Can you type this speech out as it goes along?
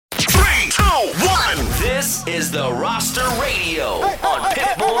Ep.1. This is the Roster Radio on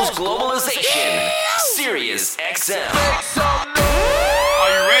Pitbull's Globalization. Sirius XM. Are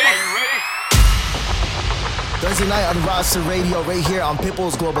you ready? Thursday night on the Roster Radio, right here on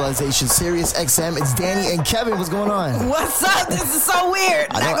Pitbull's Globalization, Sirius XM. It's Danny and Kevin. What's going on? What's up? This is so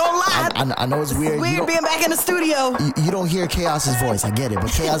weird. Not gonna lie. I know it's weird. It's weird being back in the studio. You don't hear Chaos's voice. I get it.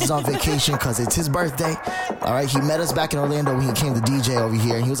 But Chaos is on vacation because it's his birthday. All right. He met us back in Orlando when he came to DJ over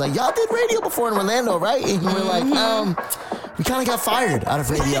here. And he was like, y'all did radio before in Orlando, right? And we were like, we kind of got fired out of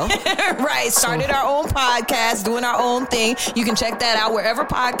radio. Right. Started our own podcast, doing our own thing. You can check that out wherever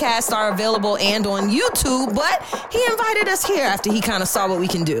podcasts are available and on YouTube. But he invited us here after he kind of saw what we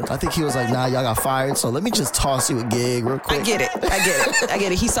can do. I think he was like, nah, y'all got fired, so let me just toss you a gig real quick. I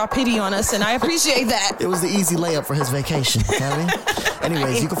get it. He saw pity on us, and I appreciate that. It was the easy layup for his vacation. You know what I mean?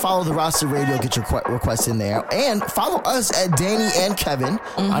 Anyways, you can follow the Roster Radio, get your requests in there. And follow us at Danny and Kevin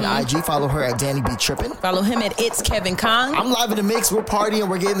on IG. Follow her at Danny B. Trippin'. Follow him at It's Kevin Kong. I'm live in the mix. We're partying.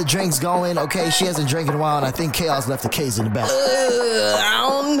 We're getting the drinks going. Okay, she hasn't drank in a while, and I think Chaos left the case in the back. I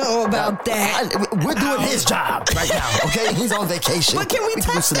don't know about that. We're doing his job right now, okay? He's on vacation. But can we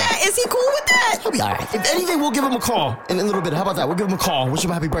test that? Is he cool with that? He'll be all right. If anything, we'll give him a call in a little bit. How about that? We'll give him a call. Wish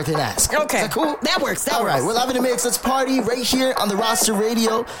him a happy birthday and ask. Okay. Is that cool? That works. All right, we're live in the mix. Let's party right here on the Roster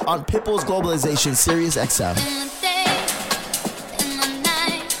Radio on Pitbull's Globalization, Sirius XM.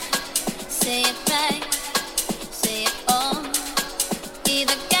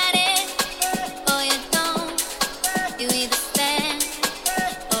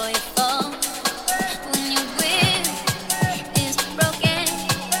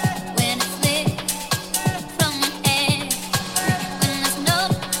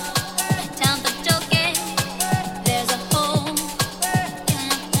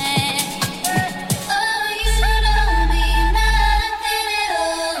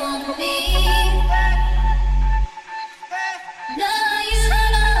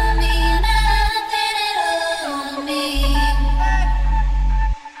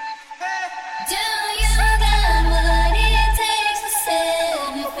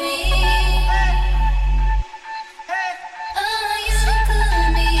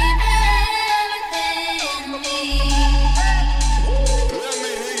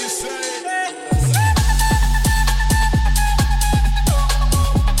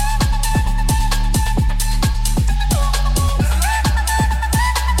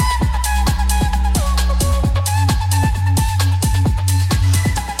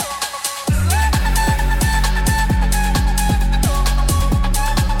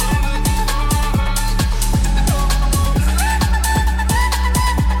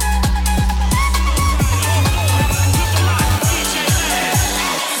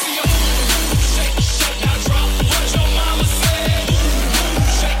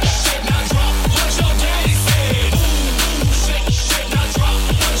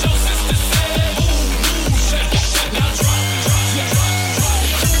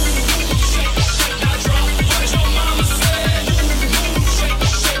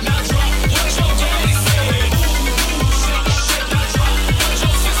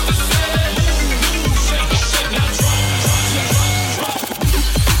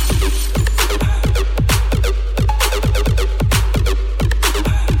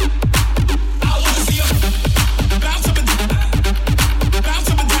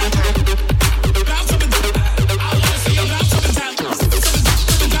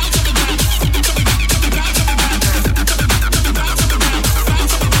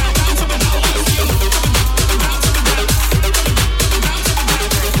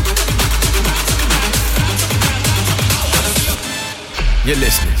 You're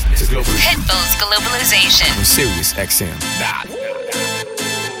listening to Pitbull's Globalization on Sirius XM.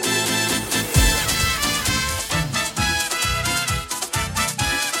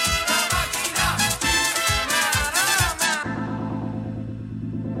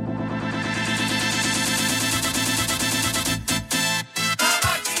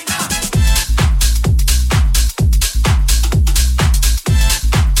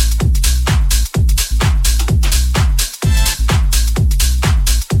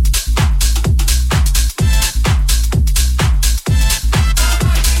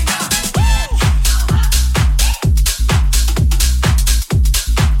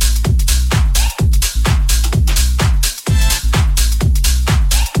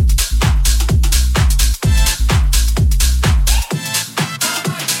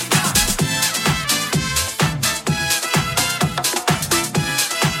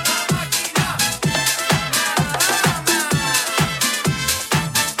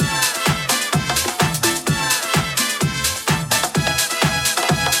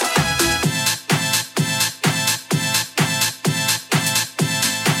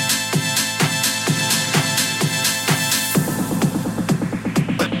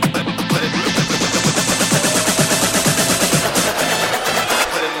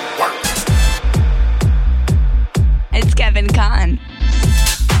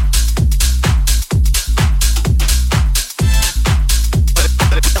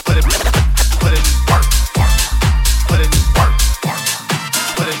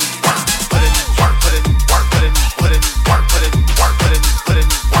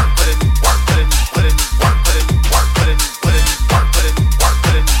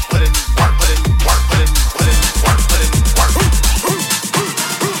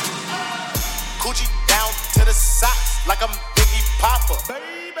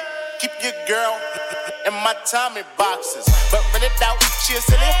 my Tommy boxes. But really doubt she a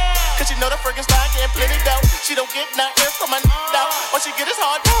silly, cause she know the friggin' style getting plenty dough. She don't get nothing from my doubt. All she get is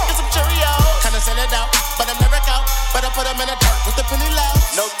hard, get some Cheerios. Kinda sell it out, but I'm never out. But I put them in the dirt with the penny loud.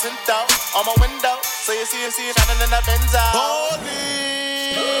 No tint out on my window, so you see shining in the Benzo.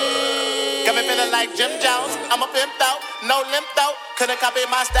 Got me feeling like Jim Jones. I'm a pimp out, no limp out. Couldn't copy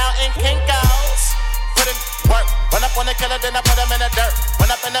my style in Kinko's. Put in work, run up on the killer, then I put him in the dirt. Run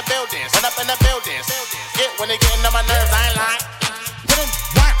up in the buildings, run up in the buildings. Get when they getting on my nerves, I ain't lying. Put in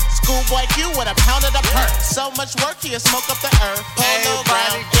work, schoolboy Q with a pound of the perk. So much work, he'll smoke up the earth. Polo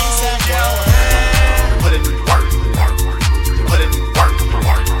ground, ASAP world. Put in work, put in work, put in work,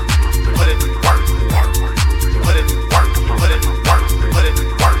 put in work, put in work, put in work, put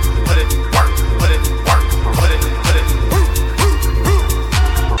in work, put in work, put in.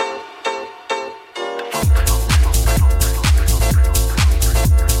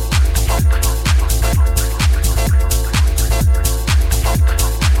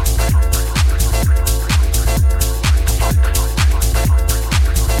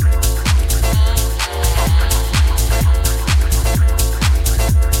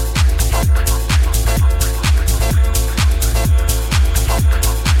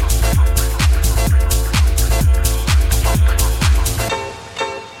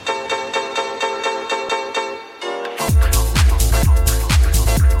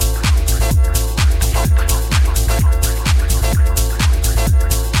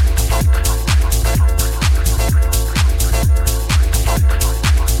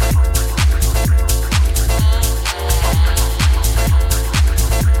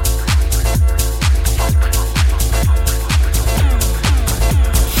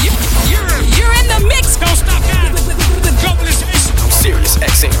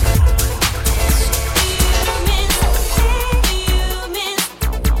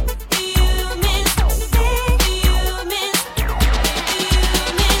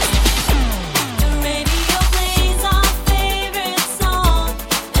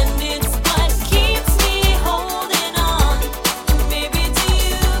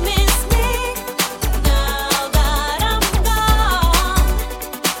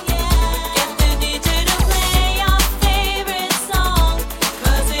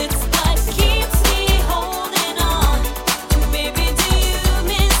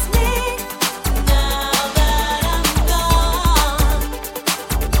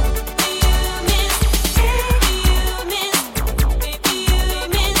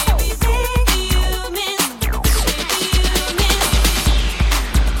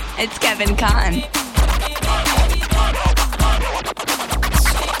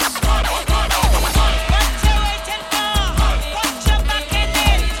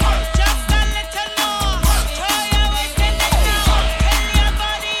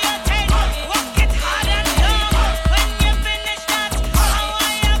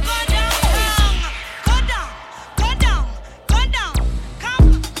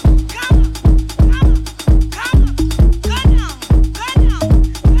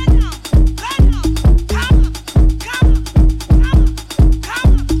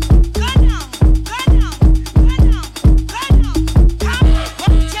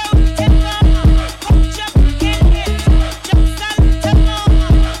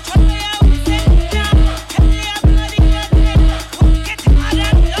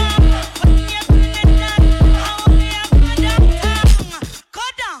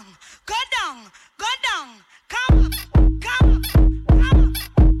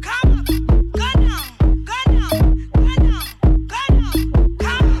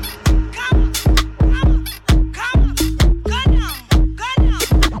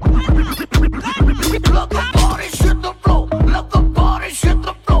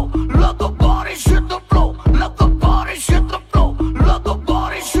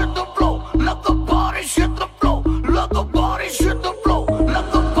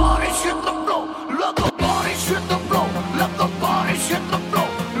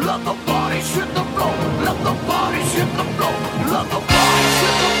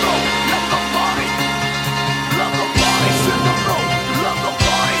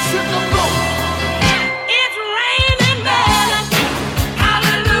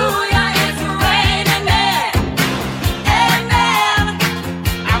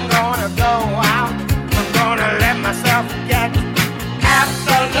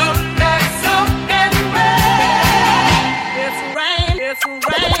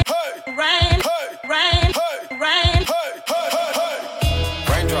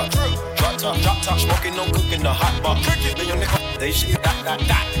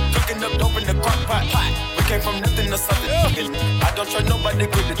 Cooking up dope in the crock pot. We came from nothing to something. I don't trust nobody,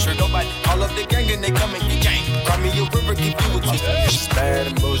 grip the trigger. Nobody call up the gang and they come and get gang. Cry me a river, keep you a teacher. It's bad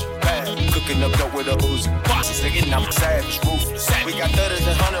and bullshit, bad. Cooking up dope with a Uzi. Bosses again, I'm savage, ruthless. We got 30s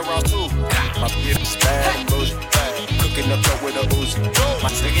and 100 rounds too. My bitch is bad and bullshit, bad. Cooking up dope with a Uzi. My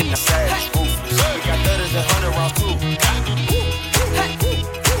nigga, I'm savage, ruthless. We got 30s and 100 rounds too.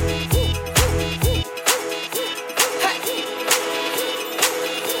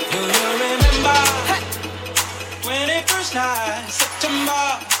 Do you remember when it first night, September?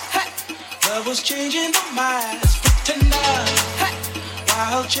 Love was changing the minds, pretender,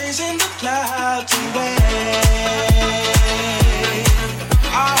 while chasing the clouds away.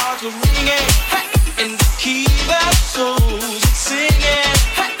 Our hearts were ringing in the key that souls were singing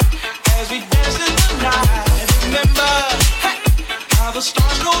as we danced in the night. Remember how the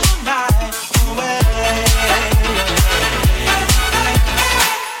stars go the night away.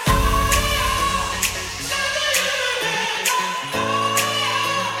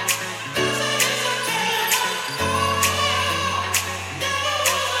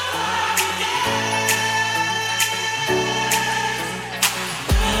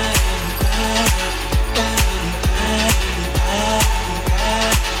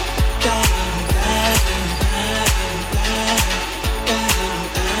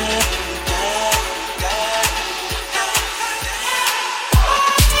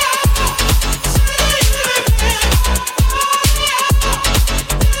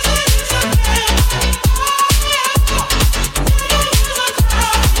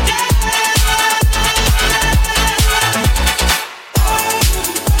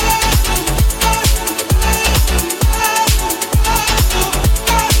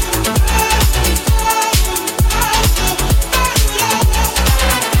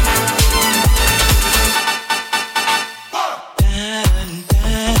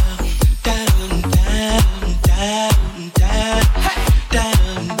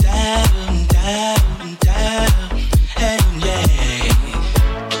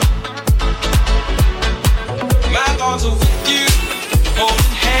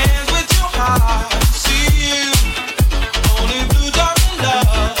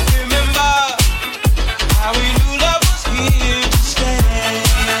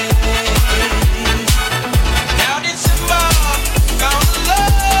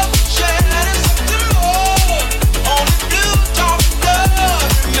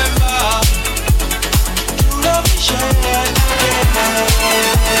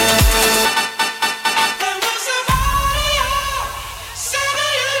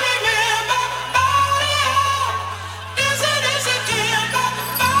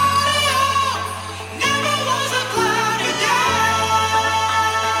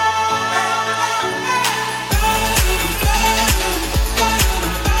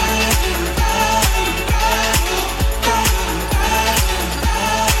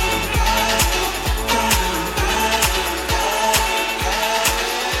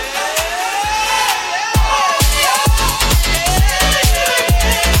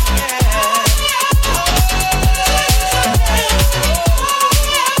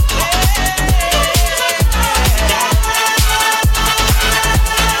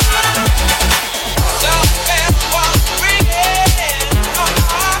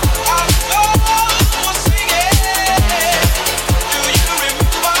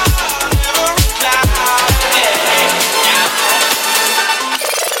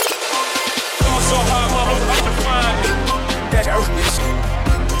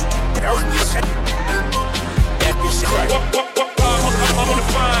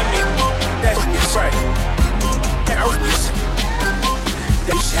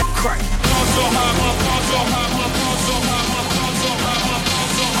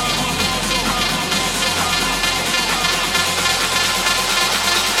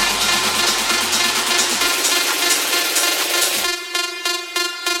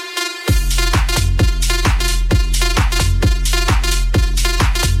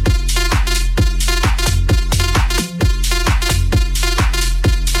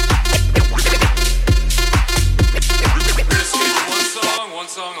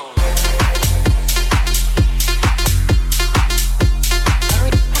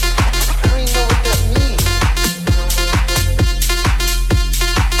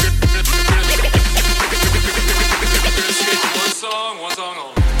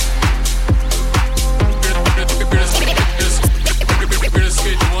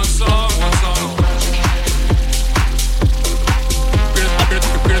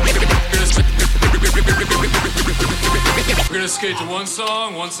 skate to one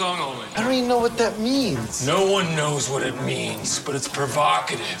song only. I don't even know what that means. No one knows what it means, but it's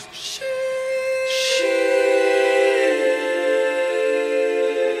provocative.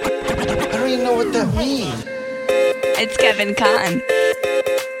 I don't even know what that means. It's Kevin Kahn.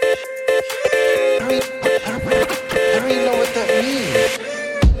 I don't even know what that means.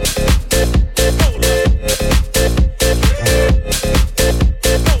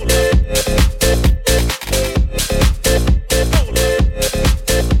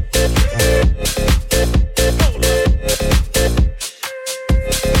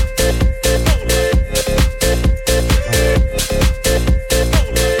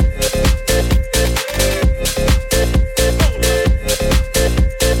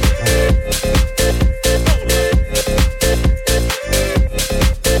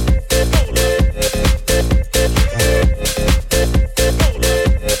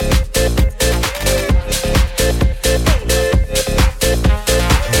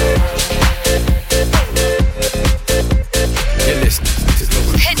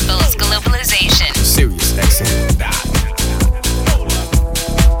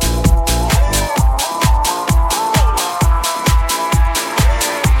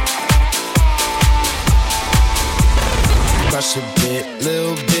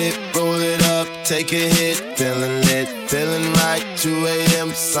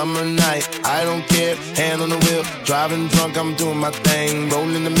 I'm doing my thing,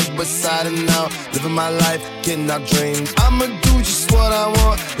 rolling the Midwest side and out, living my life, getting our dreams. I'ma do just what I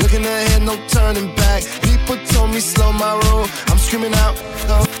want, looking ahead, no turning back. People told me slow my roll, I'm screaming out,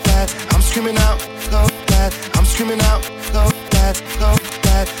 go that. I'm screaming out, go that. I'm screaming out, go that, go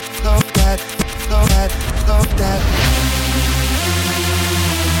that, go that, go that, go that.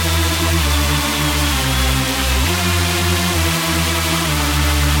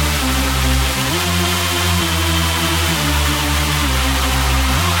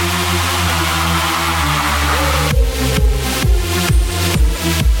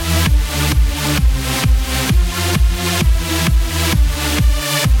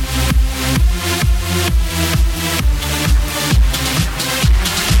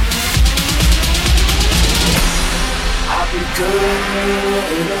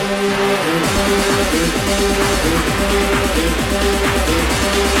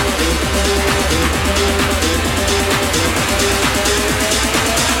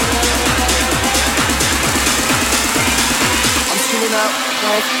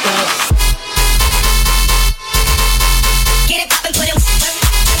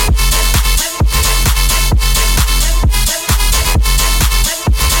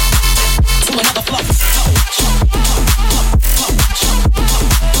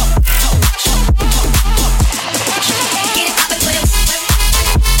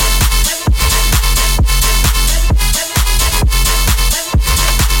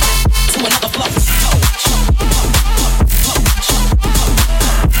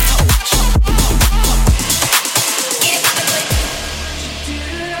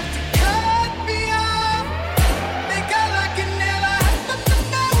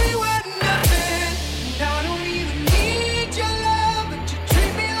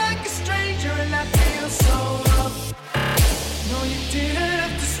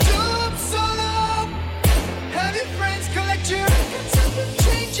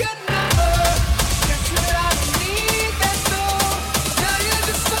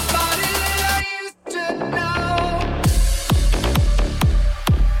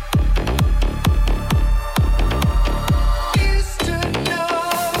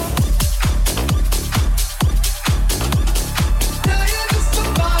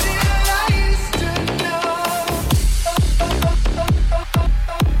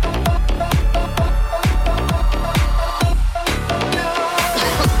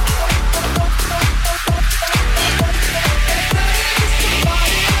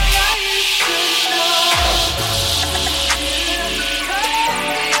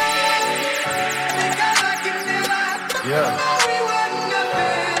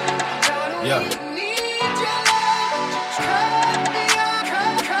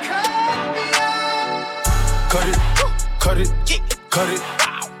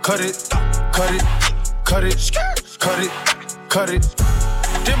 Cut it.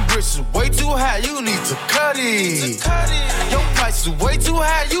 Them bricks is way too high, you need to cut it. Your price is way too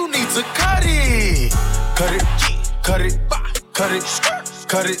high, you need to cut it. Cut it, cut it, cut it,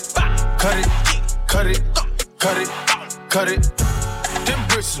 cut it, cut it, cut it, cut it, cut it. Them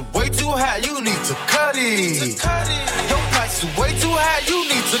bricks is way too high, you need to cut it. Your price is way too high, you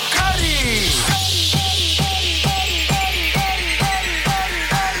need to cut it.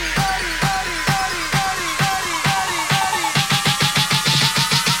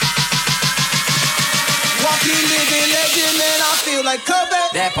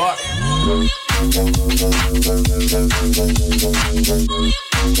 That part.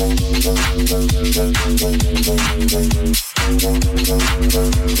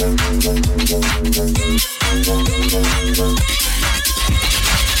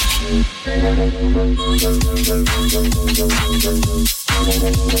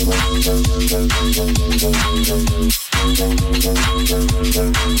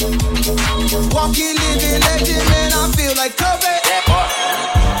 Walking, living legend, man, I feel like Kobe. That part.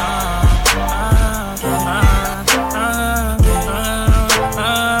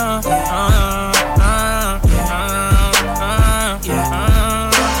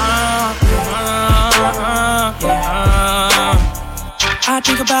 I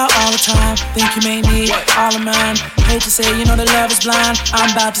think about all the time, think you may need all of mine. Hate to say, you know the love is blind.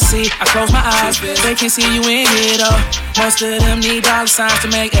 I'm about to see, I close my eyes, they can see you in here though. Most of them need dollar signs to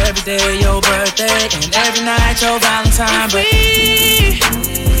make every day your birthday and every night your Valentine. But we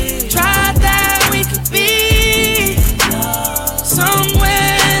tried that, we could be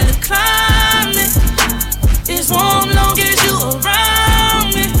somewhere the climate is warm long as you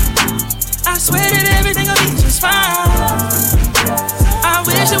around me. I swear that everything will be just fine. I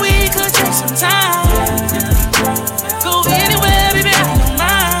wish that we could take some time. Go anywhere, baby, I don't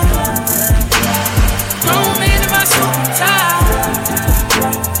mind. Don't make my soul tired.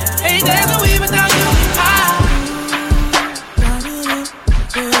 Ain't there no we without you.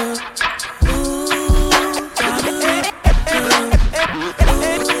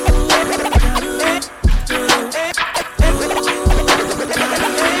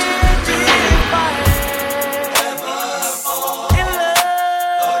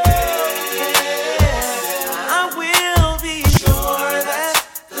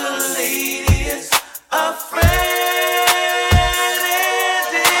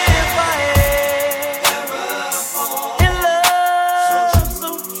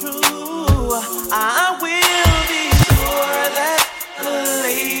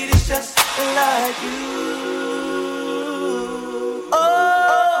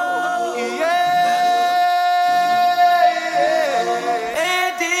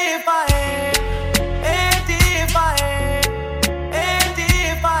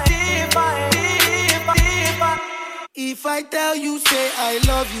 If I tell you, say I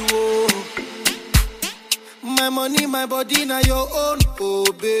love you, oh. My money, my body, now your own, oh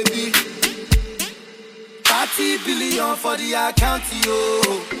baby. 30 billion for the account,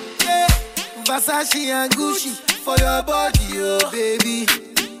 oh. Yeah. Versace and Gucci for your body, oh baby.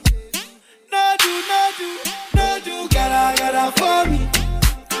 No do, gotta for me.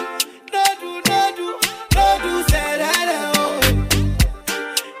 No do, say that, oh.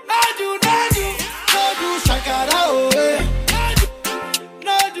 No do, shakara, oh.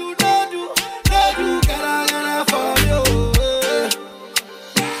 No do, gotta for me, oh.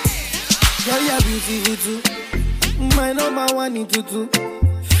 Girl, you're beautiful too. My number one in tutu.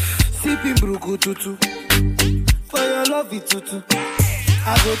 Sipping bruku tutu. For your love it tutu. I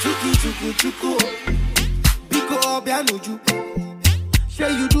go chuku. Biko obianuju.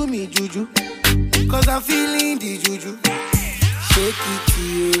 Say you do me juju. Cause I'm feeling the juju. Shake it to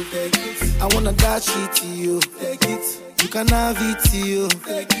you. Take it. I wanna dash it to you. Take it. You can have it to you.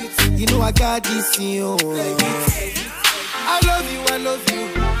 Take it. You know I got this in you. Take it. I love you.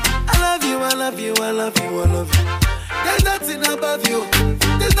 There's nothing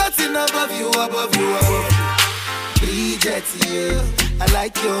above you. Above you. Bridget, you. I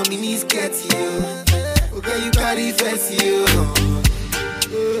like your mini skirt, you. Okay, you carry face, you.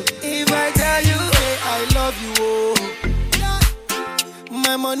 If I tell you, hey, I love you, oh.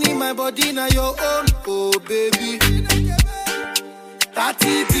 My money, my body, now your own, oh baby.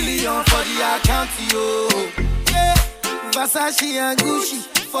 30 billion for the account, yo. Yeah. Versace and Gucci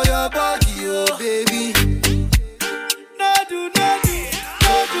for your body, oh baby. No do,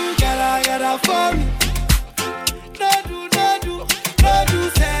 gotta for me. No do,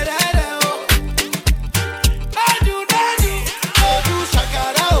 say that, oh. No do,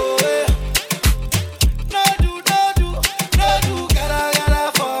 shakara, oh. No do, gotta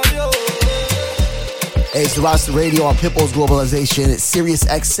for me, oh. Hey, it's the Roster Radio on Pitbull's Globalization. It's Sirius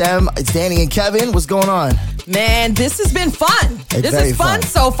XM. It's Danny and Kevin. What's going on? Man, this has been fun. It's this is fun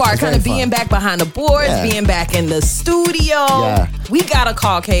so far. Kind of being back behind the boards, being back in the studio. Yeah. We gotta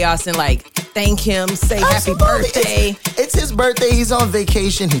call Chaos and thank him, say happy birthday. It's his birthday. He's on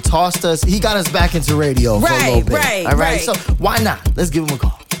vacation. He tossed us. He got us back into radio for a little bit. Right. All right. So why not? Let's give him a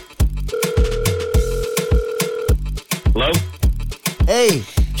call. Hello? Hey.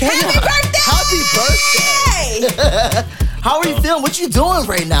 Happy birthday! Happy birthday! How are you feeling? What you doing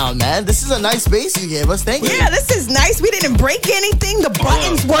right now, man? This is a nice space you gave us. Thank you. Yeah, this is nice. We didn't break anything. The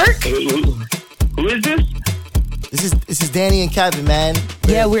buttons work. Who is this? This is Danny and Kevin, man.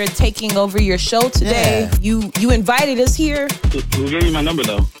 Yeah, we're taking over your show today. Yeah. You invited us here. Who gave you my number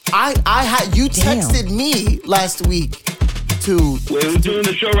though? You texted me last week to. Wait, who's doing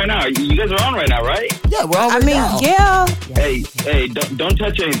the show right now? You guys are on right now, right? Yeah, we're on right now. Yeah. Hey, don't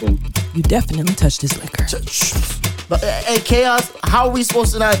touch anything. You definitely touched this liquor. But, hey, Chaos, how are we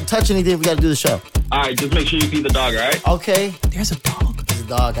supposed to not touch anything if we got to do the show? All right, just make sure you feed the dog, all right? Okay. There's a dog. There's a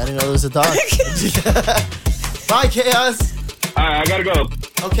dog. I didn't know there was a dog. Bye, Chaos. All right, I gotta go.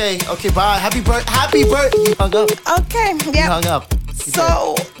 Okay, bye. Happy birthday. You hung up. Okay, yeah. You hung up.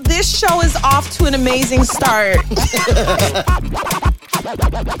 So, this show is off to an amazing start. Modern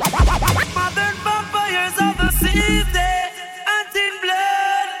vampires of the city, hunting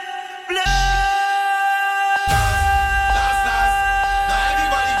blood. Now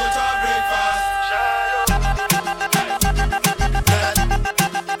everybody go to breakfast.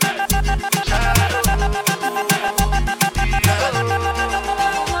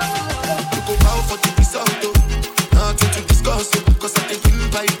 You go bow for the result, nothing to discuss, cause I can win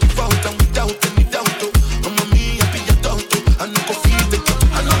by default and without any doubt. I'm a me, I be a doubt. I no go feed the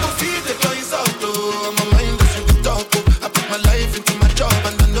toys out. I'm a mind that's in the top. I put my life into my job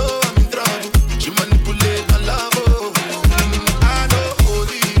and I know I'm in trouble. She manipulate my love. I know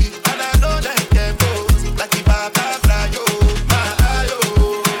holy and I know that devils like the Baba fly. My ayo,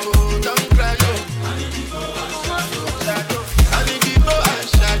 don't cry. I need people and shadow. I need people and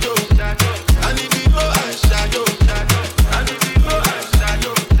shadow. I need people and shadow.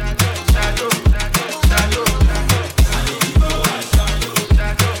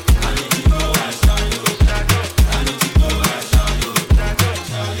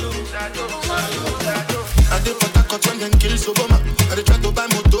 I dey for Takot when them kill Obama. I dey try to buy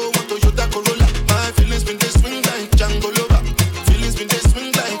moto, want Toyota Corolla. My feelings been they swing like Django Lover. Feelings been they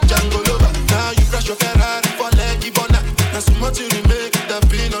swing like Django Lover. Now you crash your Ferrari for leg Ibona. Now so much you remake it have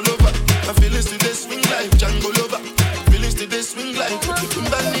been all over. My feelings today swing like Django Lover. Feelings today swing like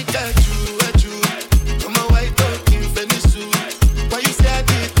Mbani at you. I'm a white dog in Venice suit. Why you say I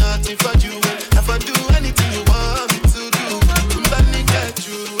did nothing for you? If I do anything you want me to do, Mbani at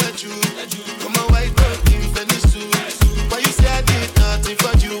you. I'm a white dog in Venice suit. Why you say I did nothing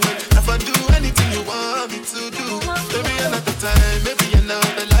for you? If I do anything you want me to do, maybe another time, maybe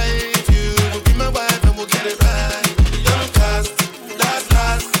another life, you will be my wife and we'll get it right. Young cast,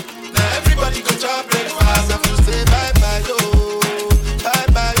 last. Now everybody go to breakfast. I have to say bye bye yo,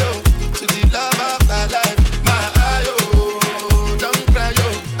 to the love of my life. My ayo, don't cry yo.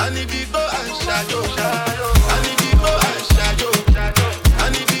 I need people and shadow. I need people and shadow. I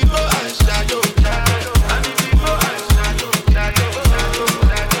need people and shadow. I need people and shadow. I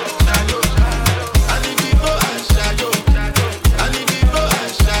need people and shadow. I need people and shadow.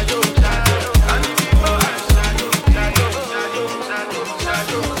 I need people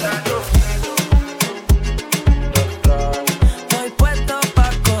Estoy puesto pa'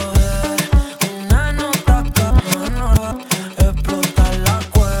 coger una nota cabrona, explotar la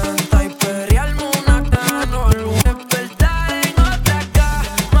cuenta y perrearme una cano. Despertar en otra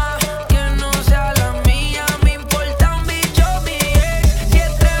cama que no sea la mía. Me importa un bicho mi ex, si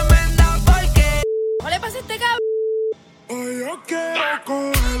es tremenda porque no le pasa a este cabrón. Hoy yo quiero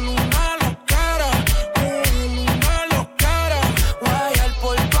coger una locara, Guayar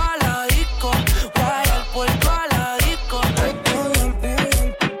por toda la disco, guayar por toda la disco.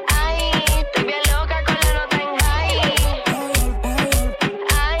 Ay, estoy bien loca con la nota en high.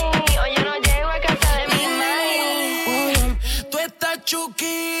 Ay, hoy yo no llego a casa de mi madre. Tú estás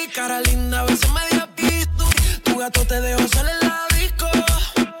chuki, cara linda, a veces media pisto. Tu gato te dejó salir en la disco.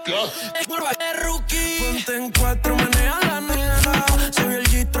 Es curva de rookie. Ponte en cuatro, maneja la nena. Se vio el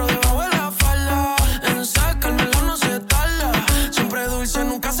gistro debajo de la falda. En sacármela no se tarda. Siempre dulce,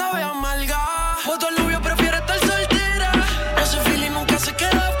 nunca sabe amarga. Voto Lubio prefiere estar soltera. Ese feeling nunca se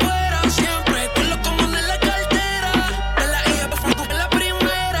queda afuera. Siempre con los comunes en la cartera. De la hija por tu en la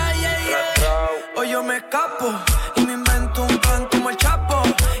primera, yeah. Hoy yo me escapo y me invento un plan como el Chapo.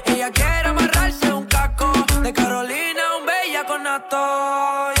 Ella quiere amarrarse un caco de Carolina, un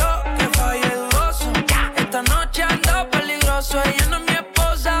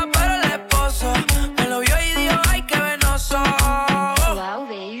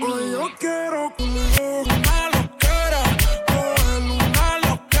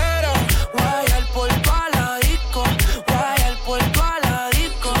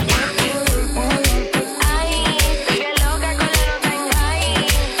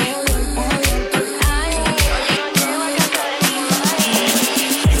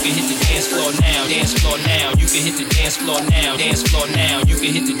floor now, dance floor now. You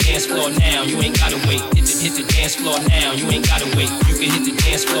can hit the dance floor now, you ain't gotta wait. Hit the dance floor now, you ain't gotta wait. You can hit the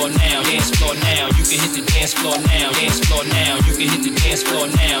dance floor now, dance floor now. You can hit the dance floor now, dance floor now. You can hit the dance floor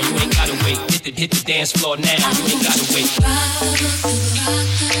now, you ain't gotta wait. Hit the dance floor now, you ain't gotta wait.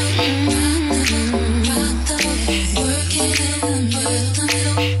 Work it in the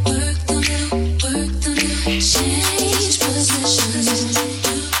middle, work the middle, change positions.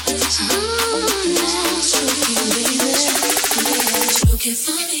 Stroke it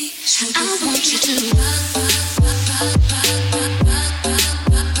for me, I want you to work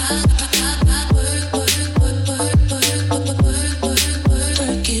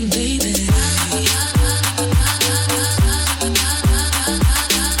it, baby.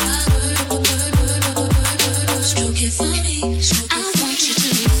 Stroke it for me, I want you to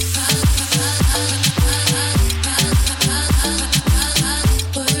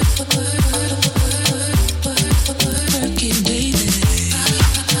work it, baby.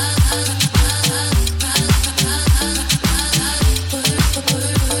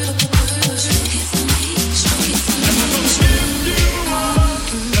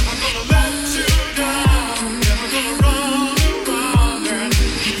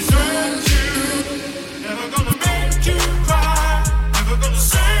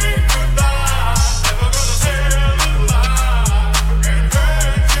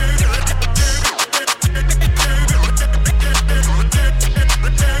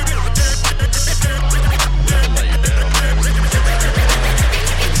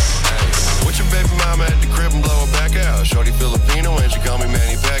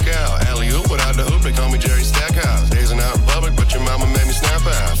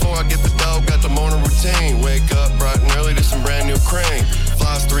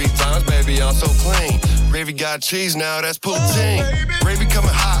 Cheese now, that's poutine. Gravy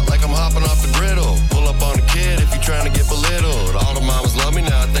coming hot like I'm hopping off the griddle. Pull up on the kid if you're trying to get belittled. All the mamas love me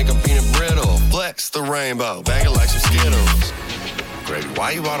now, I think I'm peanut brittle. Flex the rainbow, bang it like some Skittles. Gravy,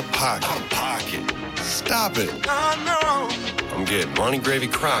 why you out of pocket? Out of pocket. Stop it. I'm getting money, Gravy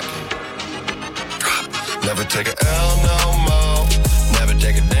Crockett. Never take a L no more. Never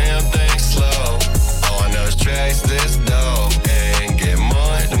take a damn thing slow. All I know is chase this dough and get money.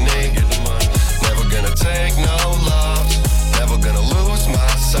 Never gonna take no loss. Never gonna lose my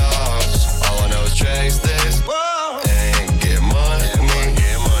sauce. All I know is chase this and get money.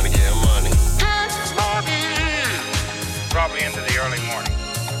 Get money, get money. Probably into the early morning.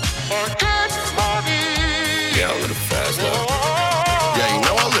 Yeah, I live a fast life. Yeah, you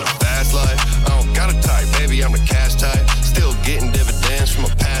know I live a fast life. I don't got a type, baby, I'm the cash type. Still getting dividends from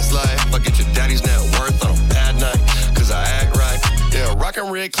a past life. I get your daddy's net worth on a bad night, cause I act right. Yeah, rockin'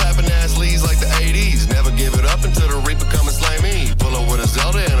 red, clapping ass leads like the 80s. Never give it up until the Reaper come and slay me. Pull up with a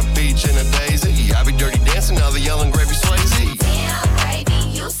Zelda and a peach and a daisy. I be dirty dancing, now the yelling Gravy Swayze. Damn, Gravy,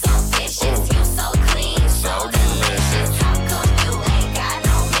 you so vicious, you so clean, so delicious. How come you ain't got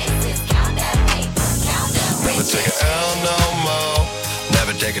no misses? Count that paper, count that riches. Never take a L no more.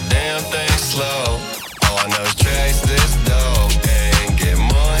 Never take a damn thing slow. All I know is chase this dough and get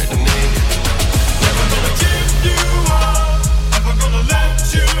money. Never gonna give you up. Never gonna let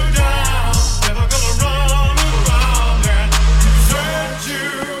you down.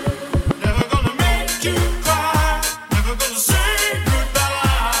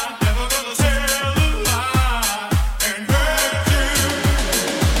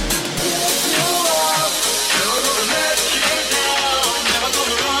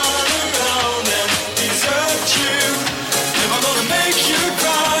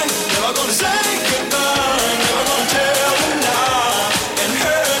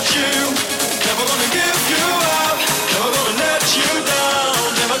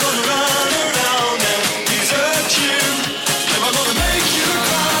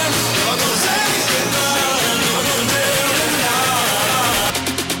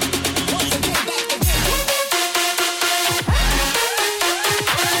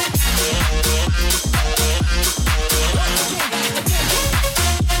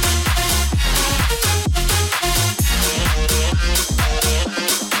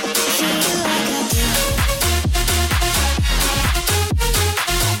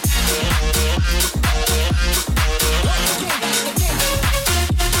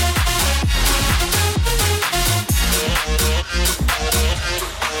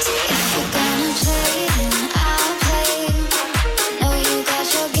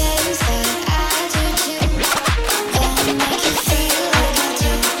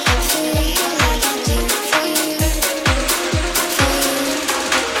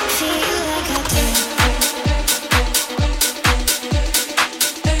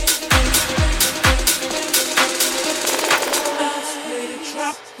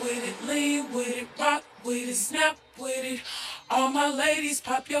 with it, lean with it, rock with it, snap with it. All my ladies,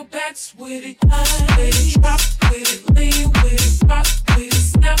 pop your backs with it, line with it, drop with it, lean with it, rock with it,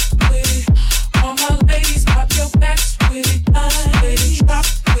 snap with it. All my ladies, pop your backs with it, line with it, drop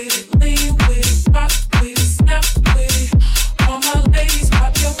with it, lean with it, rock with it, snap with it. All my ladies,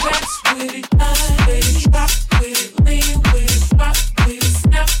 pop your backs with it, line with it, drop with it, lean with it, rock with it,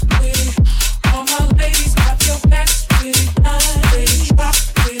 snap with it. All my ladies, pop your backs with it, line with it, drop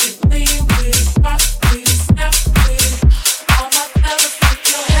with it, lean with it, rock with it, snap with it. All my fellas, put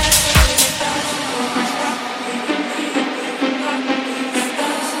your hands with it, bounce with it, rock with it, lean with it, rock with it,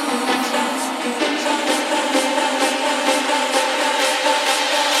 bounce with it, bounce with it,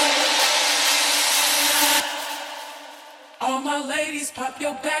 all my ladies, pop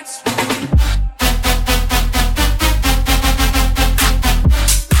your backs with it.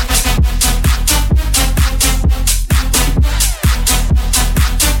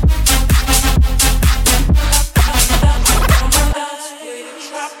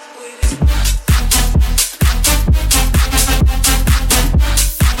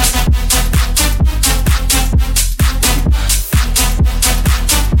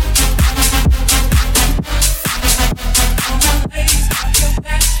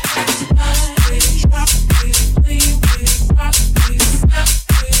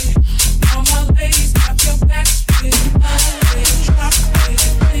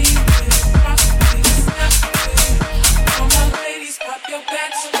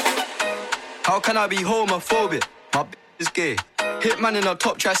 How can I be homophobic? My bitch is gay. Hitman in a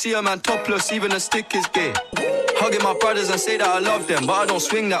top try, see a man topless, even a stick is gay. Hugging my brothers and say that I love them, but I don't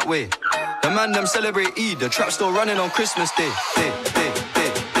swing that way. The man them celebrate Eid, the trap still running on Christmas Day.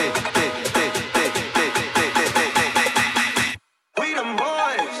 We them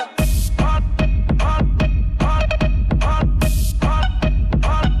boys.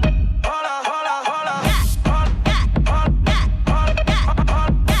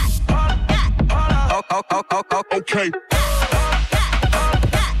 Okay.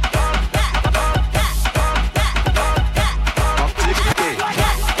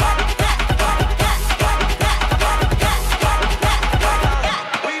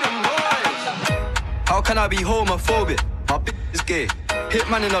 How can I be homophobic? My bitch is gay.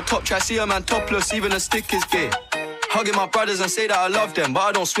 Hitman in a top try, see a man topless, even a stick is gay. Hugging my brothers and say that I love them, but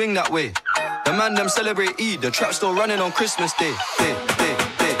I don't swing that way. The man them celebrate Eid, the trap still running on Christmas Day.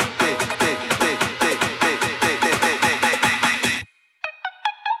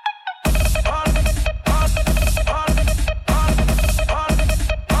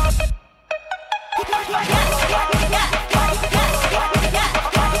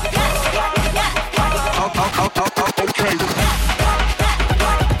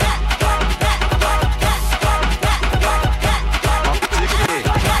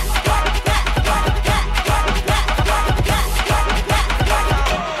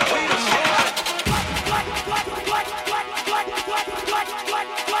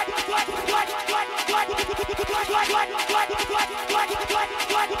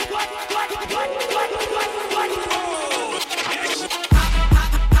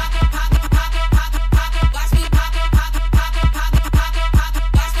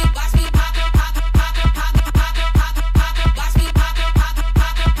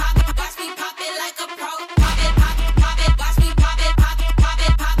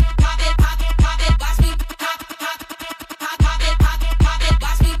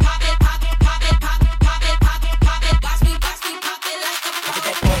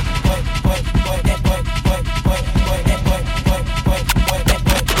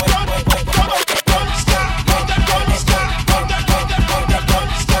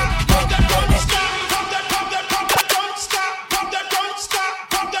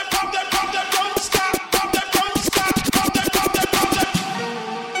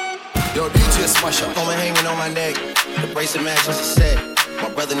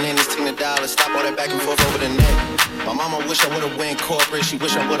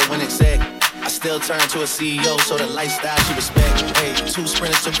 Turn to a CEO, so the lifestyle she respect. Hey, 2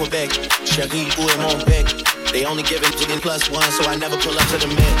 sprinters to Quebec, Cherie ou et mon bec. They only give it +1, so I never pull up to the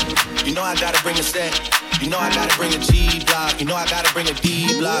Met. You know I gotta bring a set. You know I gotta bring a G block. You know I gotta bring a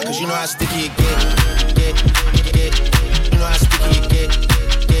D block, cause you know how sticky it get. You know how sticky it get.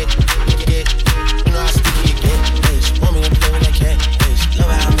 You know how sticky it get. Hey, she want me to play with that cat. Hey, she love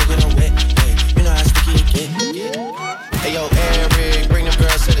how I make it on wet. Hey, you know how sticky it get. Hey yo, Eric, bring the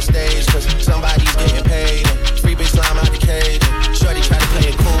girls to the stage, cause somebody's getting paid. And free bitch slime out the cage. And shorty try to play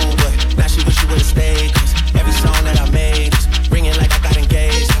it cool, but now she wish she would've stayed. Cause every song that I made is ringing like I got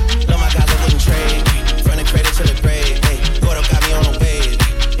engaged. Love my guys, I wouldn't trade. From the cradle to the grave, hey, Gordo got me on the wave.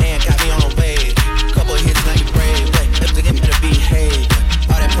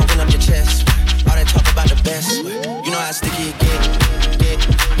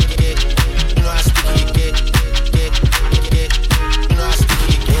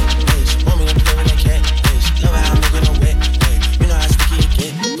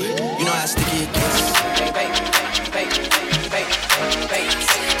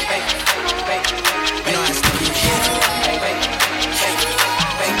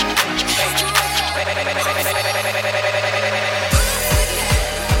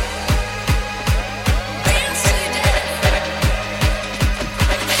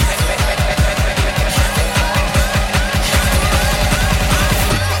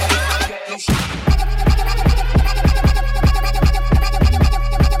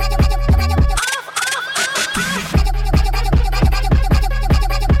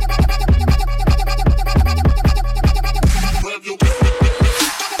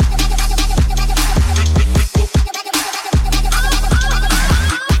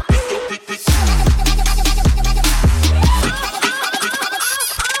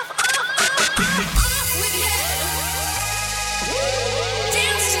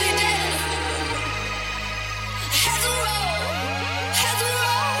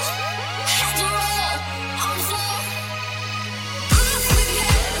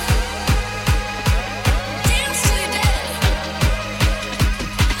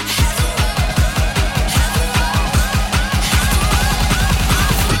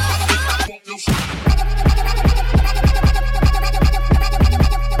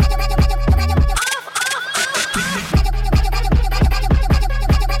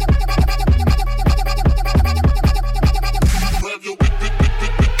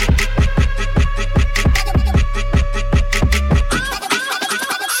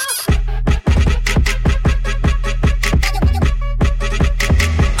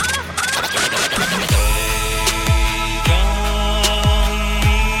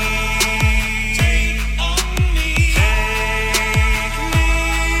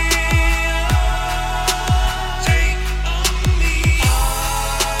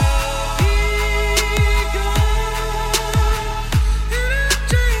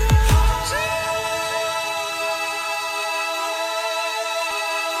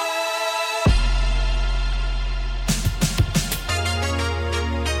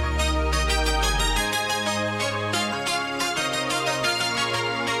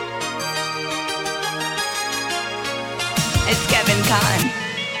 Khan.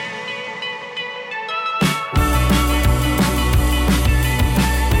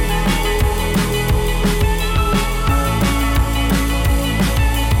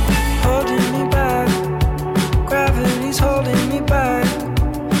 Holding me back, gravity's holding me back.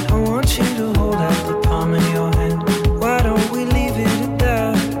 I want you to hold out the palm of your hand. Why don't we leave it at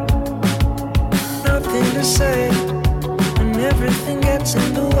that? Nothing to say, and everything gets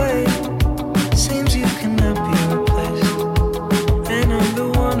in the way. Seems you cannot be replaced, and I'm the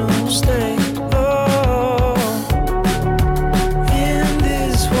one who'll stay. Oh, in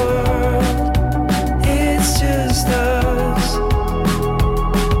this world, it's just us.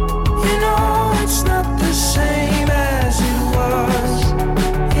 You know it's not the same as it was.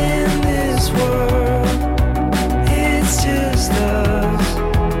 In this world, it's just us.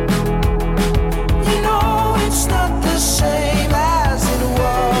 You know it's not the same as it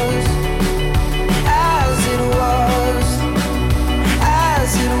was. As it was. As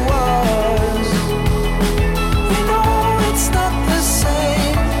it was. You know it's not the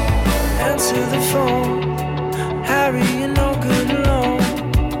same. Answer the phone. Harry, you're no good alone.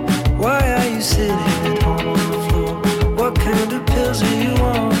 Why are you sitting at home on the floor? What kind of pills are you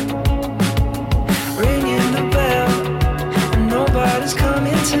on? Ringing the bell, and nobody's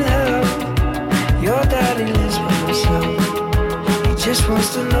coming to help. Your daddy lives by himself. He just wants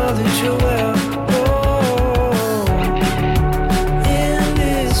to know that you're well. Oh, in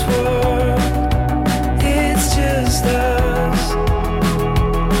this world, it's just us.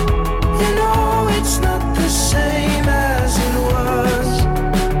 You know it's not the same as it was.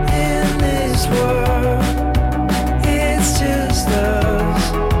 In this world, it's just us.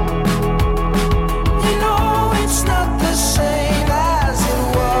 You know it's not the same as it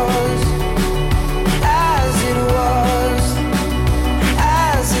was. As it was.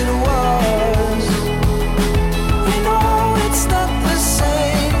 As it was. You know it's not the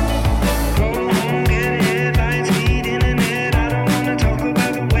same. Go home, get headlines, feed internet. I don't wanna talk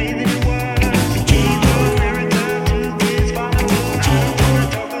about the way that it was. Keyboard, America, two kids, follow. I don't wanna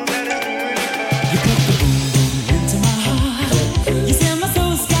talk about it. You put the boom boom into my heart. You send my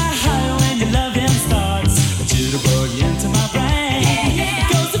soul sky high when your loving starts. A jitterbug into my brain. It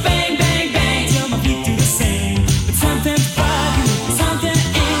goes to bang bang bang till my feet do the same. But something's bugging, something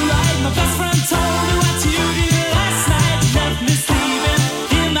ain't right. My best friend told me what you did last night. You left me sleeping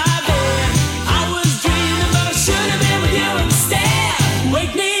in my bed. I was dreaming, but I should have been with you instead.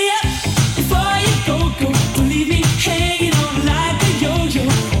 Wake me up before you go. Don't leave me hanging on like a yo-yo.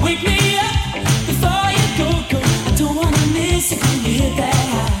 Wake me up before you go. I don't wanna miss it when you hit that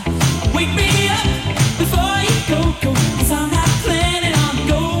high. Wake me up before you go. 'Cause I'm not planning on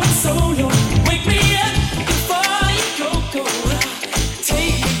going solo. Wake me up before you go.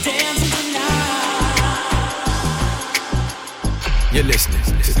 Take me dancing tonight. You're listening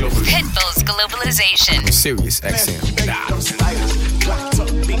to Pitbull's Globalization. Sirius XM. I'm stylish. Black top,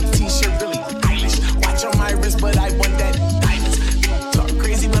 big t-shirt, Billie Eilish. Watch on my wrist, but I want that diamonds. Talk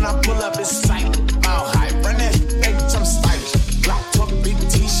crazy when I pull up, it's silent. Mile high, run that, bitch, I'm stylish. Black top, big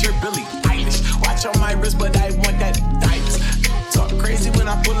t-shirt, Billie Eilish. Watch on my wrist, but I want that diamonds. Talk crazy when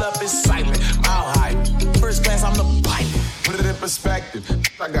I pull up, it's silent. Mile high, first class, I'm the pilot. Put it in perspective.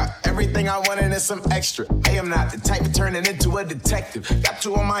 I got everything I wanted and some extra. I am not the type of turning into a detective. Got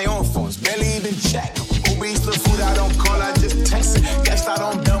two on my own phones, barely even check. Uber Eats the food, I don't call, I just text it. Guessed I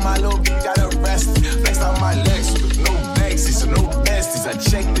don't bill, my little bitch got arrested. Flexed out my legs with no backseat, so no besties. I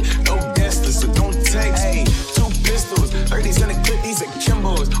checked it, no guest list, so don't text me. Two pistols, 30s in the clip, these are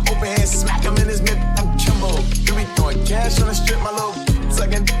Kimbo's. Open hand, smack him in his mid, I'm Kimbo. You be throwing cash on the strip, my little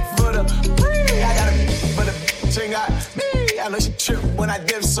sucking for the free. I got a for the bitch ain't got me. I know she trip when I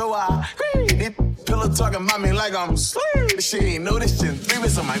dip, so I dip. Pillow talking about me like I'm sleep. She ain't know this shit. 3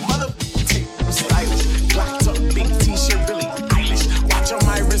 minutes on my mother. I'm stylish. Black top, big t-shirt, Billie Eilish. Watch on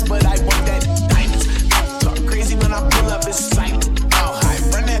my wrist, but I want that diamonds. Talk crazy when I pull up, it's silent. How high,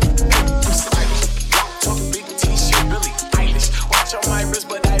 run that. I'm stylish. Black top, big t-shirt, Billie Eilish. Watch on my wrist,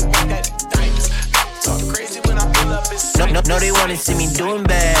 but I want that diamonds. Talk crazy when I pull up, it's silent. No, they wanna see me doing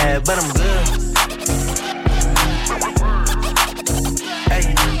bad, but I'm good.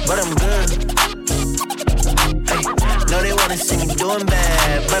 Hey, but I'm good. Hey, no, they wanna see me doing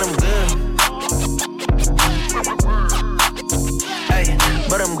bad, but I'm good. Hey,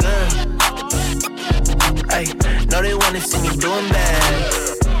 but I'm good. Hey, no, they wanna see me doing bad.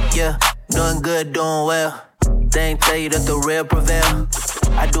 Yeah, doing good, doing well. They ain't tell you that the real prevail.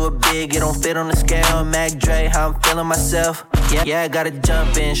 I do it big, it don't fit on the scale. Mac Dre, how I'm feeling myself. Yeah, I gotta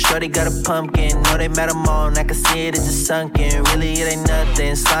jump in. Shorty got a pumpkin. Know they mad I'm on. I can see it, it's just sunken. Really, it ain't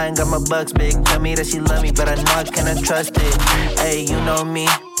nothing. Slime got my bucks big. Tell me that she love me, but I know I cannot trust it. Hey, you know me.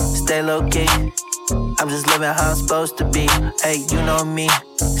 Stay low key. I'm just living how I'm supposed to be. Hey, you know me.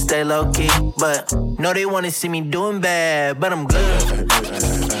 Stay low key. But know they wanna see me doing bad. But I'm good.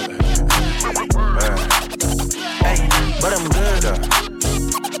 Hey, but I'm good.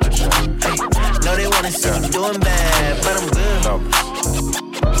 Hey, know they wanna see me doing bad. But I'm good.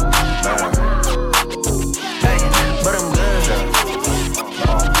 Hey, but I'm good.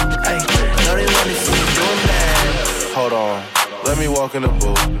 Hey, know they wanna see me doing bad. Hold on. Let me walk in the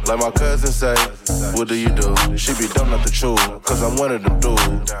booth. Like my cousin say, what do you do? She be dumb not to chew, cause I'm one of them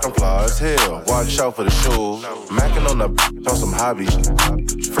dudes. I'm fly as hell, watch out for the shoes. Mackin' on the on some hobby shit.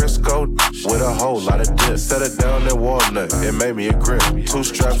 Frisco with a whole lot of dip. Set it down in walnut, it made me a grip. 2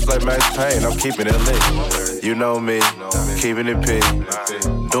 straps like Max Payne, I'm keeping it lit. You know me, keeping it P.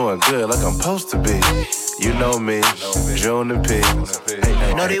 Doing good like I'm supposed to be. You know me, June and P.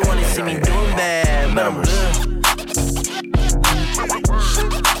 Know they wanna see me doing bad, but I'm good.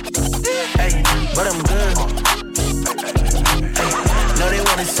 Hey, but I'm good. Hey, know they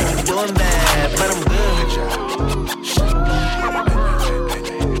wanna see me doing bad, but I'm good.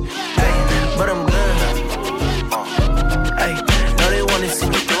 Hey, but I'm good. Hey, know they wanna see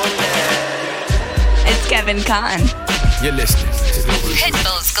me doing bad. It's Kevin Kahn. You're listening to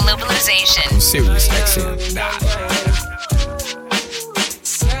Pitbull's Globalization. on Sirius XM.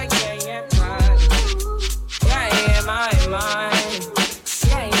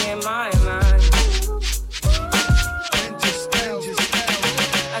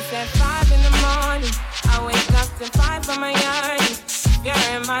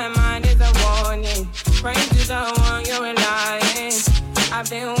 I've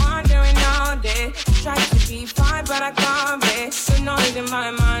been wondering all day, tried to be fine, but I can't be. The noise in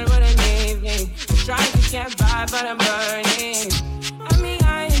my mind wouldn't leave me. Tried to get by, but I'm burning. I mean,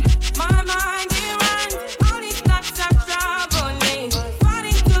 my mind it runs. All these thoughts have troubled me.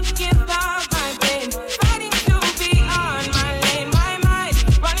 Fighting to give up my pain, fighting to be on my lane. My mind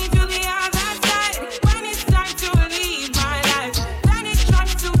running to the other side. When it's time to leave my life, then it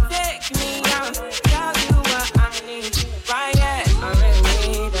tries to take me out. Tell you what I need, right? Yeah, I really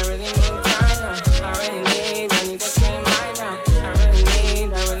need time. I really need to stay mine now. I really need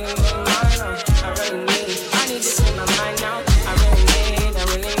mine now. I need to stay my mind now. I really need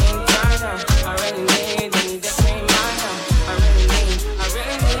time now. I really need to stay mine now. I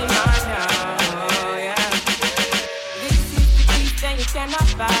really need mine now. Yeah. This is the peace that you cannot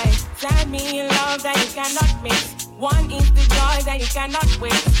buy. Send me a love that you cannot mix. One is the joy that you cannot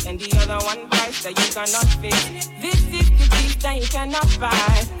waste, and the other one price that you cannot fix. This is the peace that you cannot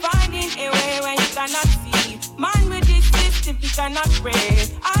buy. Finding a way when you cannot see. Man with this system you cannot break.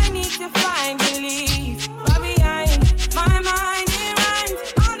 I need to find relief. But behind my mind it runs.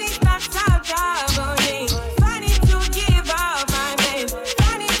 All these thoughts are troubling. Fighting to give up my pain.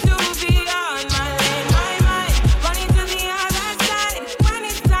 Fighting to be on my lane. My mind running to the other side. When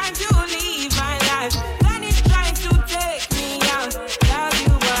it's time to leave my life, then it tries to take me out. Tell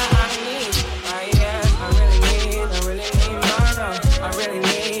you what I need. Yeah, I really need mine now. I really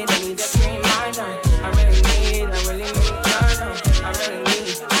need to free mine now. I really need mine now.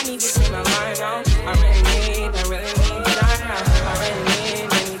 I need to free my mind now. I really need mine now.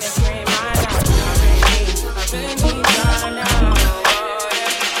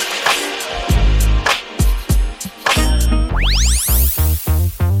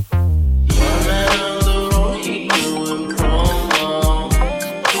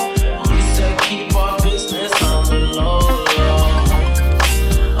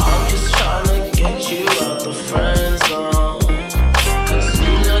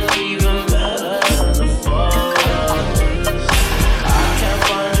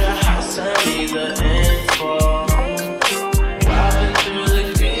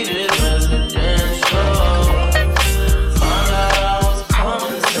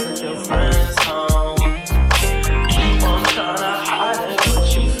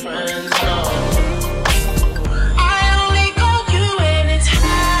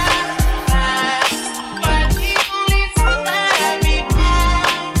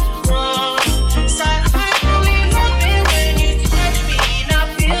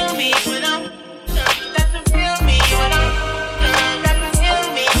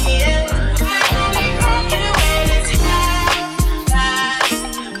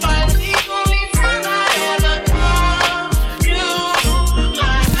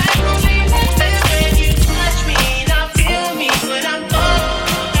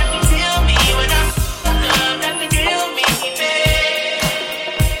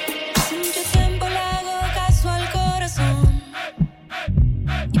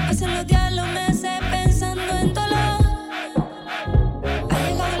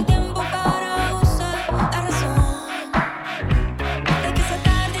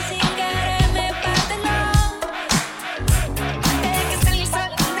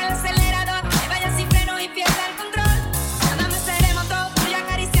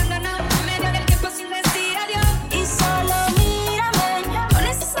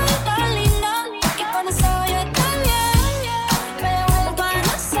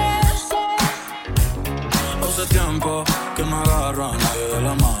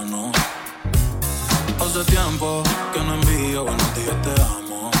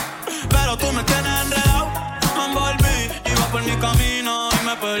 por mi camino y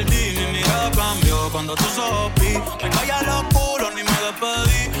me perdí. Mi mirada cambió cuando tus ojos vi. Me callé los culos ni me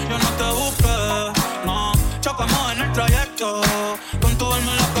despedí. Yo no te busqué, no. Chocamos en el trayecto. Con tu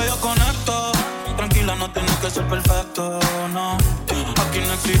alma en la que yo conecto. Tranquila, no tienes que ser perfecto, no. Aquí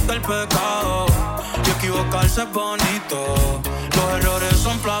no existe el pecado. Y equivocarse es bonito. Los errores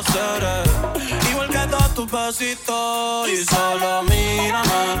son placeres. Igual que todos tus besitos. Y solo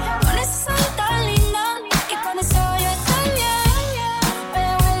mírame. Con ese sol tan lindo. Y con eso yo estoy bien.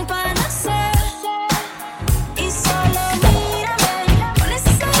 Veo un panacer. Y solo mírame. Con ese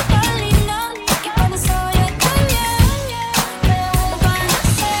sol tan lindo. Y con eso yo estoy bien. Veo un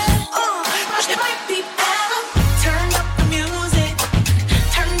panacer. Watch the mic be down. Turn up the music.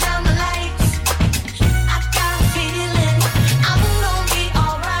 Turn down the lights. I got a feeling I'm gonna be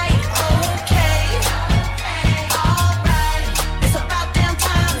alright. Okay. Alright. It's about damn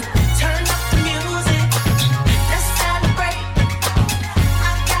time. Turn up the music. Let's celebrate.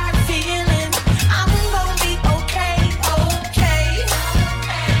 I got a feeling I'm gonna be okay. Okay.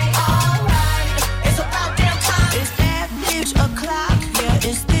 Alright. It's about damn time. It's that bitch o'clock. Yeah,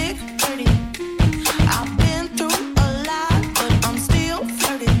 it's thick 30. I've been through a lot, but I'm still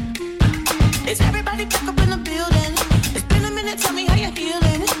flirting. Is everybody back up in the building? It's been a minute, tell me how you're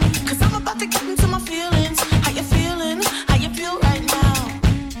feeling. Cause I'm about to get into my feelings. How you feeling? How you feel right now?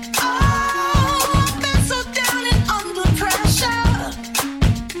 Oh, I've been so down and under pressure.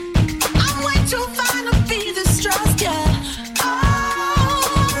 I'm way too fine to be distressed, yeah. Oh,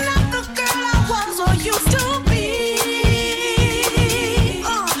 I'm not the girl I was or used to be.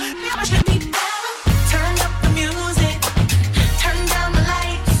 I should be better. Turn up the music. Turn down the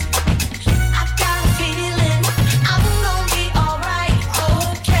lights. I got a feeling I'm gonna be alright.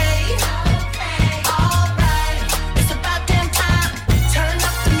 Okay. Alright. It's about damn time. Turn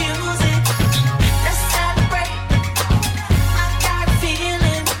up the music. Let's celebrate. I got a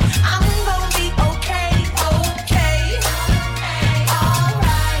feeling I'm gonna be okay. Okay.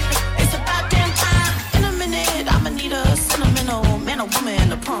 Alright. It's about damn time. In a minute, I'ma need a sentimental man or woman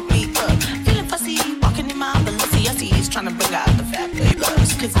to pump me up. Feeling fussy, walking in my Balenciagas, trying to bring out the fat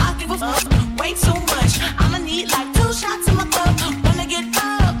looks. Cause I give a fuck way too much. I'ma need like 2 shots in my cup. Wanna get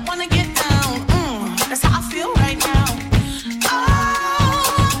up, wanna get down. That's how I feel right now.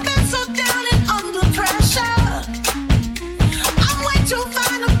 Oh, I've been so down and under pressure. I'm way too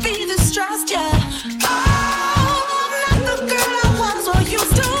fine to be distressed, yeah. Oh, I'm not the girl I was or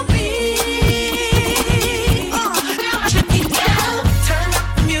used to be. I should be down. Turn up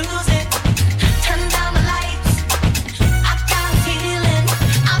the music. Turn down the lights. I got a feeling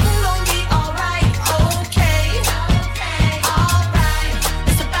I'm gonna be alright. Okay. Alright.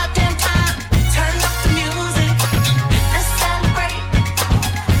 It's about damn time. Turn up the music. Let's celebrate.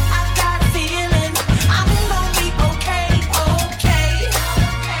 I got a feeling I'm gonna be okay. Okay.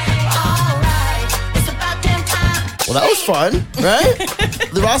 Alright. It's about damn time. Well, that was fun, right?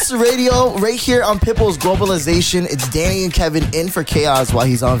 The Roster Radio, right here on Pitbull's Globalization. It's Danny and Kevin in for Chaos while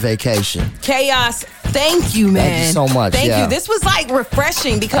he's on vacation. Chaos, thank you, man. Thank you so much. Thank yeah. you. This was like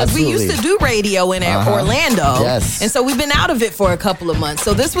refreshing because we Absolutely. used to do radio in Orlando. Yes. And so we've been out of it for a couple of months.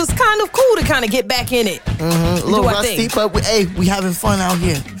 So this was kind of cool to kind of get back in it. A little rusty, but hey, we having fun out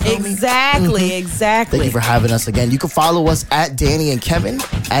here. Feel me? Exactly, exactly. Thank you for having us again. You can follow us at Danny and Kevin,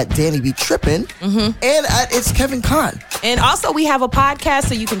 at Danny Be Trippin', and at It's Kevin Khan. And also, we have a podcast,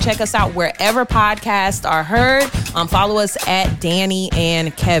 so you can check us out wherever podcasts are heard. Follow us at Danny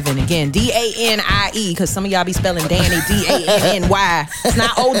and Kevin. Again, DANIE, because some of y'all be spelling Danny DANNY. It's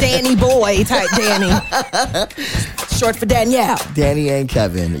not old Danny boy type Danny. Short for Danielle. Danny and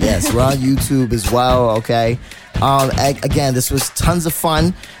Kevin. Yes, we're on YouTube as well, okay? Again, this was tons of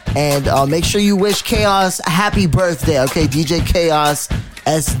fun. And make sure you wish Chaos a happy birthday, okay? DJ Chaos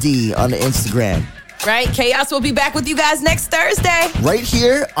SD on the Instagram. Right? Chaos will be back with you guys next Thursday. Right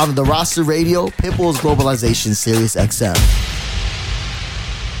here on the Roster Radio, Pitbull's Globalization Sirius XM.